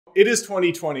It is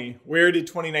 2020. Where did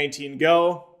 2019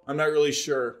 go? I'm not really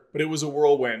sure, but it was a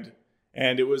whirlwind.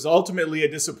 And it was ultimately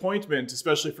a disappointment,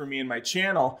 especially for me and my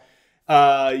channel.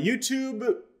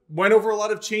 YouTube went over a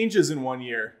lot of changes in 1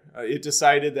 year. It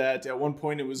decided that at one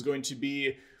point it was going to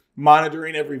be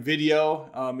monitoring every video.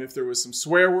 If there was some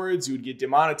swear words, you would get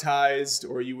demonetized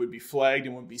or you would be flagged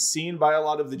and wouldn't be seen by a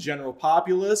lot of the general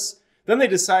populace. Then they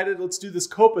decided, let's do this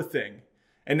COPA thing.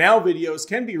 And now videos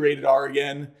can be rated R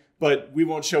again, but we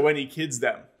won't show any kids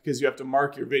them because you have to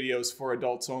mark your videos for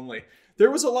adults only. There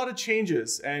was a lot of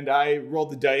changes, and I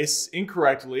rolled the dice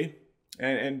incorrectly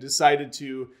and decided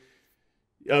to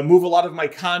move a lot of my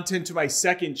content to my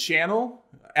second channel,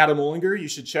 Adam Olinger. You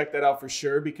should check that out for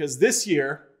sure, because this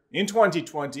year, in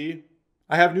 2020,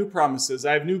 I have new promises.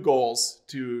 I have new goals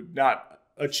to not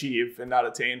achieve and not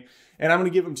attain, and I'm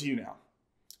going to give them to you now.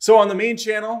 So on the main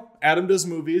channel, Adam Does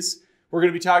Movies, we're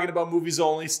going to be talking about movies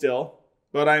only still.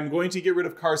 But I'm going to get rid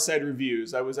of car side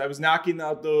reviews. I was knocking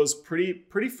out those pretty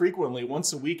frequently,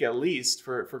 once a week at least,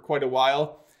 for quite a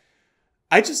while.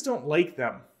 I just don't like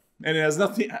them, and it has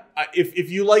nothing. If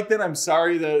you like them, I'm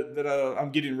sorry that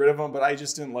I'm getting rid of them, but I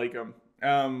just didn't like them.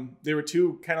 They were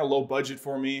too kind of low budget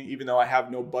for me, even though I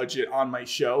have no budget on my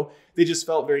show. They just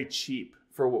felt very cheap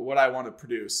for what I want to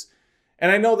produce.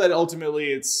 And I know that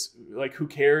ultimately it's like, who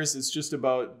cares? It's just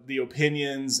about the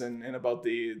opinions and about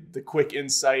the quick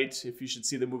insight, if you should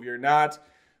see the movie or not.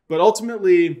 But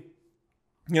ultimately,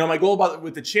 you know, my goal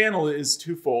with the channel is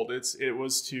twofold. It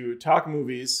was to talk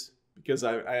movies because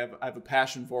I have a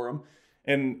passion for them.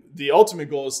 And the ultimate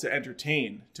goal is to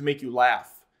entertain, to make you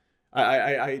laugh.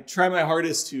 I try my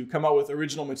hardest to come out with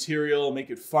original material, make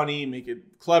it funny, make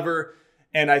it clever.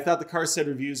 And I thought the car side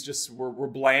reviews just were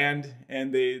bland,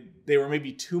 and they were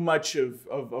maybe too much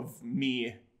of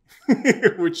me,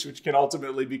 which can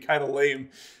ultimately be kind of lame.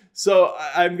 So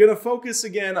I'm going to focus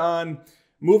again on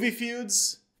movie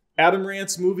feuds, Adam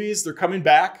Rants movies. They're coming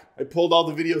back. I pulled all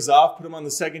the videos off, put them on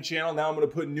the second channel. Now I'm going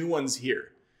to put new ones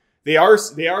here. They are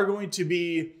going to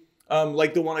be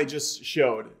like the one I just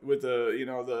showed with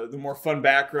the more fun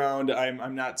background.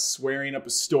 I'm not swearing up a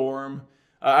storm.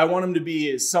 I want them to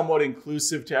be somewhat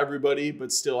inclusive to everybody,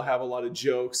 but still have a lot of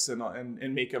jokes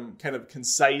and make them kind of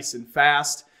concise and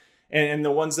fast. And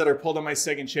the ones that are pulled on my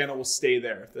second channel will stay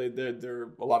there. There are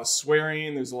a lot of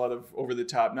swearing. There's a lot of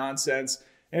over-the-top nonsense,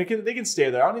 and they can stay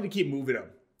there. I don't need to keep moving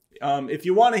them. If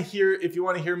you want to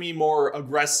hear me more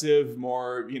aggressive,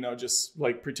 more just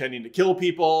like pretending to kill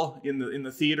people in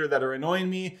the theater that are annoying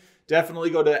me, definitely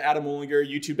go to Adam Olinger,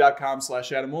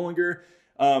 youtube.com/Adam Olinger.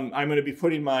 I'm going to be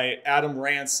putting my Adam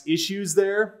Rants issues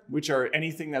there, which are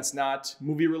anything that's not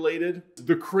movie related.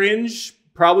 The Cringe,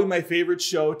 probably my favorite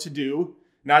show to do,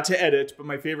 not to edit, but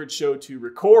my favorite show to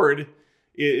record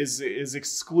is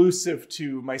exclusive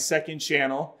to my second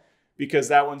channel, because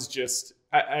that one's just,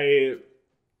 I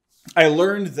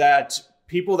learned that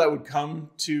people that would come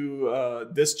to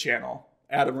this channel,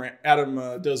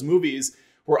 Adam Does Movies,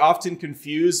 were often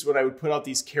confused when I would put out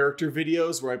these character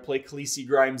videos where I play Khaleesi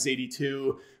Grimes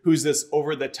 82, who's this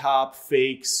over-the-top,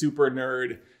 fake, super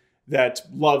nerd that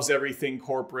loves everything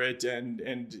corporate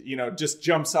and just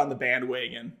jumps on the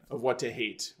bandwagon of what to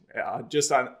hate,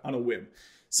 just on a whim.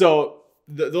 So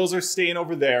those are staying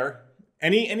over there.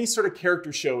 Any sort of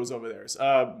character shows over there.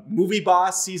 Movie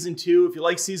Boss Season 2. If you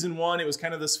like Season 1, it was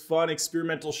kind of this fun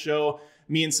experimental show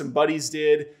me and some buddies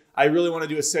did. I really want to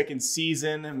do a second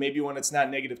season. Maybe when it's not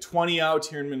 -20 out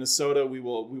here in Minnesota, we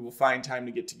will find time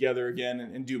to get together again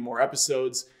and do more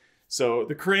episodes. So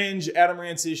The Cringe, Adam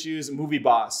Rants Issues, Movie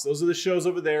Boss. Those are the shows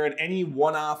over there, and any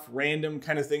one-off random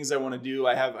kind of things I want to do.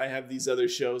 I have these other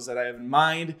shows that I have in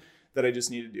mind that I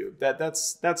just need to do.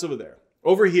 That's over there.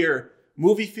 Over here,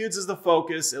 movie feuds is the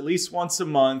focus, at least once a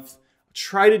month.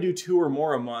 Try to do 2 or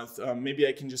more a month. Maybe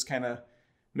I can just kind of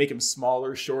make them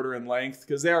smaller, shorter in length,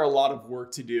 because they are a lot of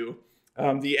work to do.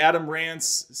 The Adam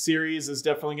Rants series is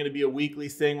definitely going to be a weekly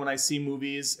thing when I see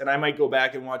movies, and I might go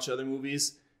back and watch other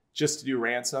movies just to do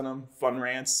rants on them, fun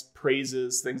rants,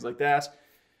 praises, things like that.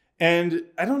 And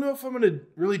I don't know if I'm going to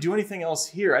really do anything else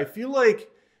here. I feel like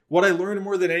what I learned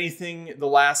more than anything the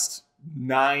last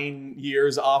 9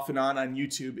 years off and on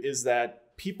YouTube is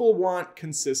that people want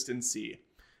consistency.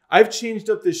 I've changed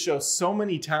up this show so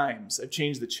many times. I've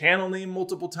changed the channel name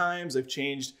multiple times. I've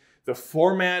changed the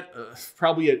format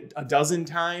probably a dozen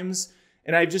times.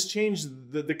 And I've just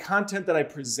changed the content that I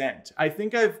present. I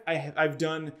think I've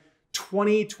done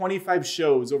 20, 25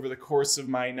 shows over the course of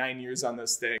my 9 years on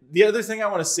this thing. The other thing I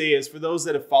want to say is, for those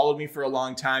that have followed me for a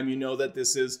long time, you know that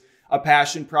this is a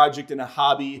passion project and a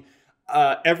hobby.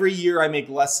 Every year I make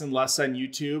less and less on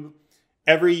YouTube.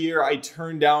 Every year I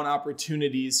turn down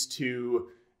opportunities to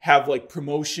have like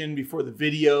promotion before the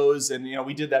videos. And,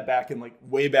 we did that back in like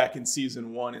way back in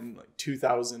season 1 in like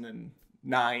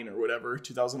 2009 or whatever,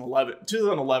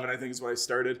 2011, I think is when I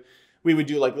started. We would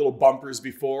do like little bumpers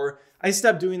before. I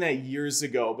stopped doing that years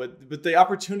ago, but the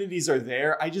opportunities are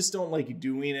there. I just don't like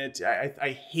doing it. I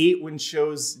hate when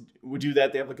shows would do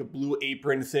that. They have like a blue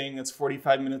apron thing that's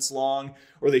 45 minutes long,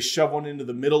 or they shove one into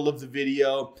the middle of the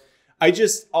video.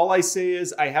 All I say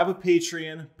is I have a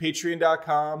Patreon,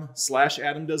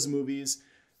 patreon.com/AdamDoesMovies.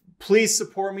 Please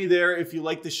support me there if you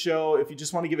like the show. If you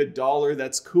just want to give $1,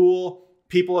 that's cool.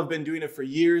 People have been doing it for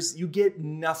years. You get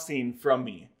nothing from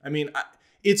me. I mean,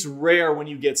 it's rare when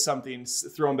you get something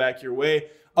thrown back your way,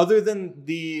 other than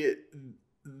the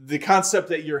concept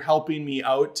that you're helping me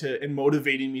out and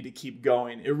motivating me to keep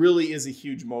going. It really is a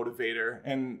huge motivator.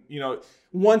 And,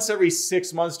 once every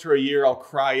 6 months to a year, I'll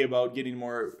cry about getting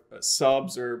more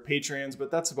subs or Patreons, but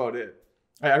that's about it.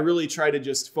 I really try to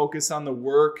just focus on the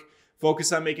work,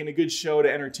 focus on making a good show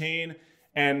to entertain,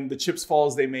 and the chips fall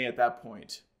as they may at that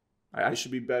point. I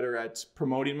should be better at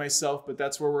promoting myself, but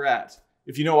that's where we're at.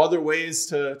 If you know other ways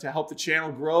to help the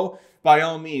channel grow, by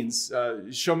all means,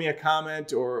 show me a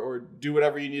comment or do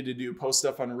whatever you need to do. Post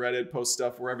stuff on Reddit, post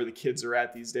stuff wherever the kids are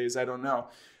at these days. I don't know.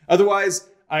 Otherwise,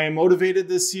 I am motivated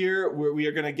this year. We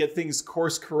are going to get things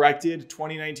course corrected.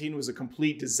 2019 was a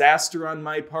complete disaster on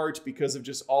my part because of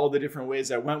just all the different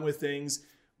ways I went with things.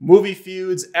 Movie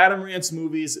Feuds, Adam Rants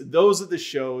Movies, those are the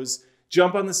shows.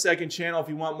 Jump on the second channel if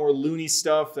you want more loony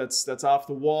stuff that's off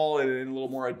the wall and a little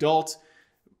more adult.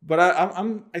 But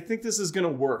I think this is going to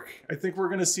work. I think we're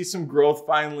going to see some growth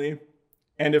finally.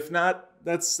 And if not,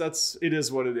 it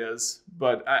is what it is.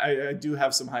 But I do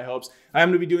have some high hopes. I'm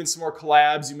going to be doing some more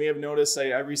collabs. You may have noticed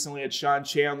I recently had Sean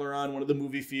Chandler on one of the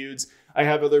Movie Feuds. I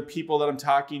have other people that I'm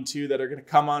talking to that are going to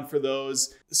come on for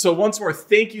those. So once more,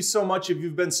 thank you so much if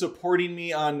you've been supporting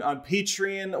me on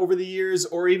Patreon over the years,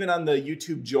 or even on the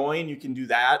YouTube Join. You can do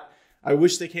that. I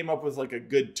wish they came up with like a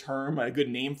good term, a good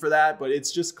name for that, but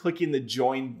it's just clicking the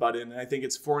join button. And I think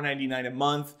it's $4.99 a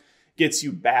month, gets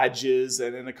you badges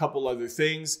and a couple other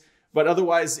things. But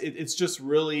otherwise, it's just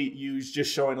really you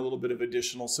just showing a little bit of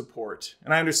additional support.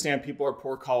 And I understand people are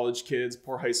poor college kids,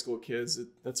 poor high school kids.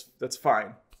 That's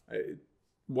fine.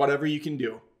 Whatever you can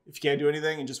do. If you can't do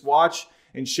anything and just watch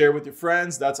and share with your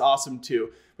friends, that's awesome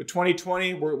too. But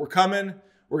 2020, we're coming.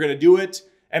 We're going to do it.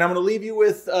 And I'm going to leave you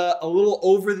with a little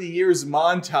over the years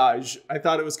montage. I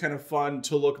thought it was kind of fun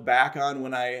to look back on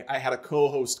when I had a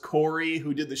co-host, Corey,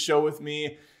 who did the show with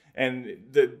me. And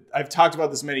I've talked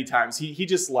about this many times. He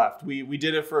just left. We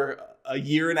did it for a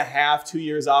year and a half, 2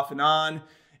 years off and on.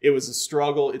 It was a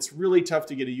struggle. It's really tough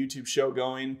to get a YouTube show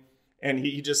going. And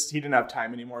he didn't have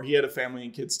time anymore. He had a family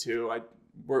and kids too.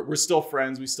 We're still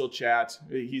friends. We still chat.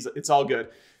 It's all good.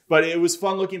 But it was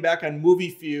fun looking back on Movie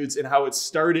Feuds and how it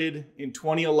started in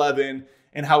 2011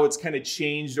 and how it's kind of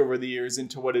changed over the years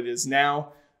into what it is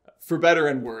now, for better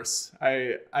and worse.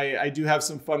 I do have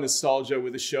some fun nostalgia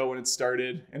with the show when it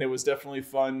started, and it was definitely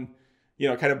fun,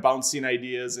 kind of bouncing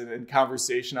ideas and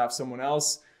conversation off someone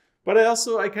else. But I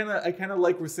kind of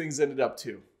like where things ended up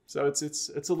too. So it's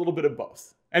a little bit of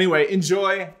both. Anyway,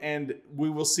 enjoy, and we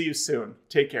will see you soon.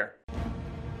 Take care.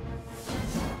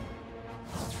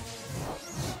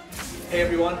 Hey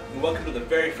everyone, and welcome to the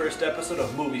very first episode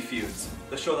of Movie Feuds,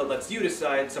 the show that lets you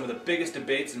decide some of the biggest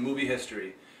debates in movie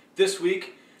history. This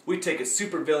week, we take it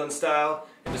supervillain style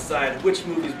and decide which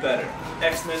movie's better,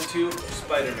 X-Men 2 or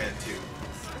Spider-Man 2.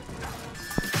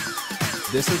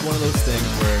 This is one of those things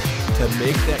where to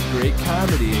make that great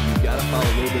comedy, you've got to follow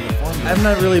a little bit of the formula. I'm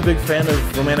not really a big fan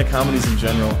of romantic comedies in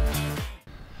general.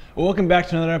 Well, welcome back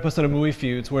to another episode of Movie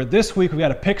Feuds, where this week we've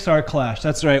got a Pixar clash.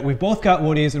 That's right, we've both got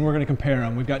Woodies and we're going to compare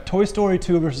them. We've got Toy Story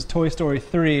 2 versus Toy Story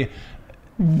 3.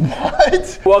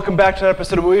 What? Welcome back to another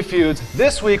episode of Movie Feuds.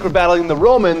 This week we're battling the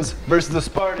Romans versus the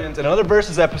Spartans. And another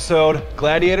versus episode,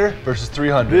 Gladiator versus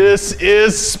 300. This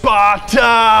is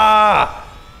Sparta!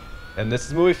 And this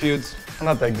is Movie Feuds. I'm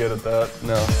not that good at that.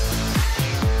 No.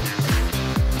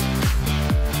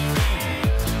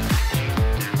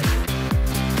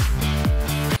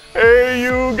 Hey,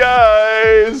 you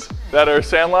guys that are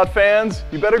Sandlot fans,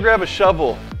 you better grab a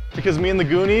shovel, because me and the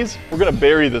Goonies, we're gonna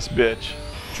bury this bitch.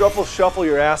 Truffle shuffle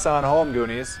your ass on home,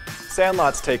 Goonies.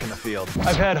 Sandlot's taking the field.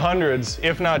 I've had hundreds,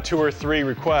 if not 2 or 3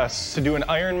 requests to do an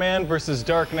Iron Man versus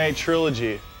Dark Knight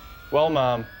trilogy. Well,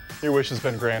 Mom, your wish has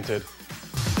been granted.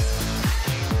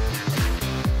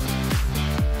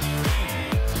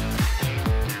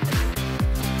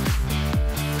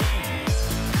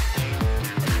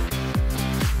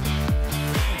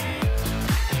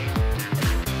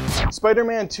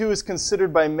 Spider-Man 2 is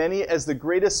considered by many as the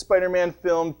greatest Spider-Man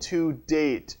film to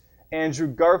date. Andrew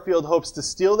Garfield hopes to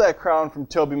steal that crown from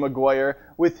Tobey Maguire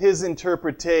with his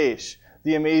interpretation,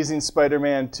 The Amazing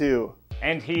Spider-Man 2.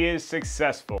 And he is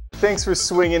successful. Thanks for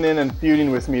swinging in and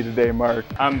feuding with me today, Mark.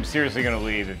 I'm seriously gonna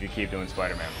leave if you keep doing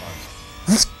Spider-Man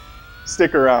puns.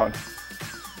 Stick around.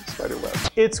 Spiderweb.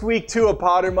 It's week 2 of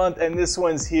Potter Month, and this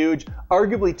one's huge.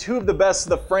 Arguably 2 of the best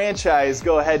of the franchise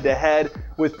go head to head,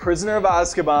 with Prisoner of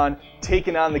Azkaban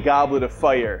taking on the Goblet of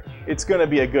Fire. It's gonna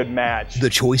be a good match. The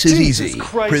choice is Jesus easy.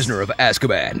 Christ. Prisoner of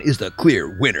Azkaban is the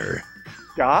clear winner.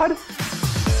 God?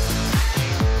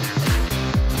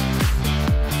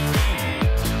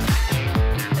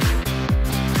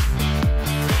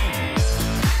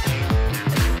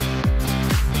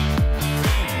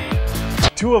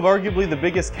 Two of arguably the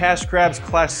biggest cash grabs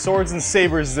clash swords and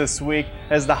sabers this week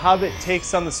as The Hobbit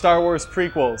takes on the Star Wars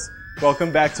prequels.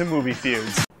 Welcome back to Movie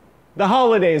Feuds. The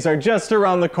holidays are just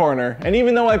around the corner, and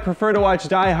even though I prefer to watch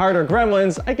Die Hard or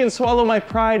Gremlins, I can swallow my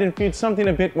pride and feud something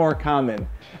a bit more common.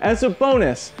 As a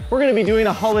bonus, we're going to be doing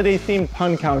a holiday-themed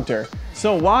pun counter.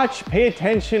 So watch, pay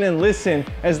attention, and listen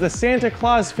as the Santa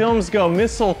Claus films go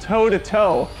mistletoe to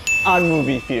toe on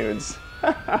Movie Feuds.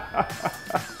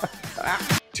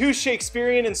 2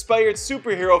 Shakespearean-inspired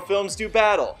superhero films do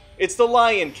battle. It's The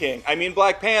Lion King,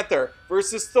 Black Panther,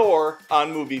 versus Thor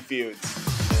on Movie Feuds.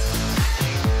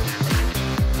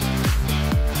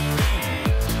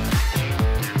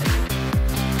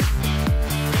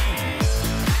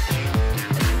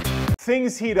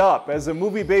 Things heat up as a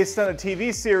movie based on a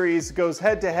TV series goes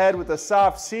head-to-head with a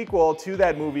soft sequel to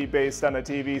that movie based on a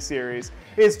TV series.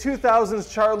 It's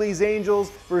 2000's Charlie's Angels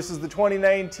versus the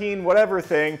 2019 whatever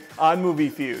thing on Movie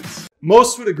Feuds.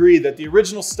 Most would agree that the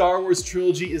original Star Wars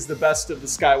trilogy is the best of the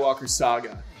Skywalker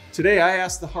saga. Today I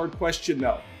ask the hard question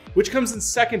though. Which comes in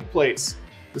second place?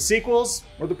 The sequels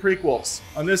or the prequels?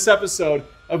 On this episode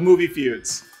of Movie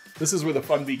Feuds. This is where the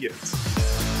fun begins.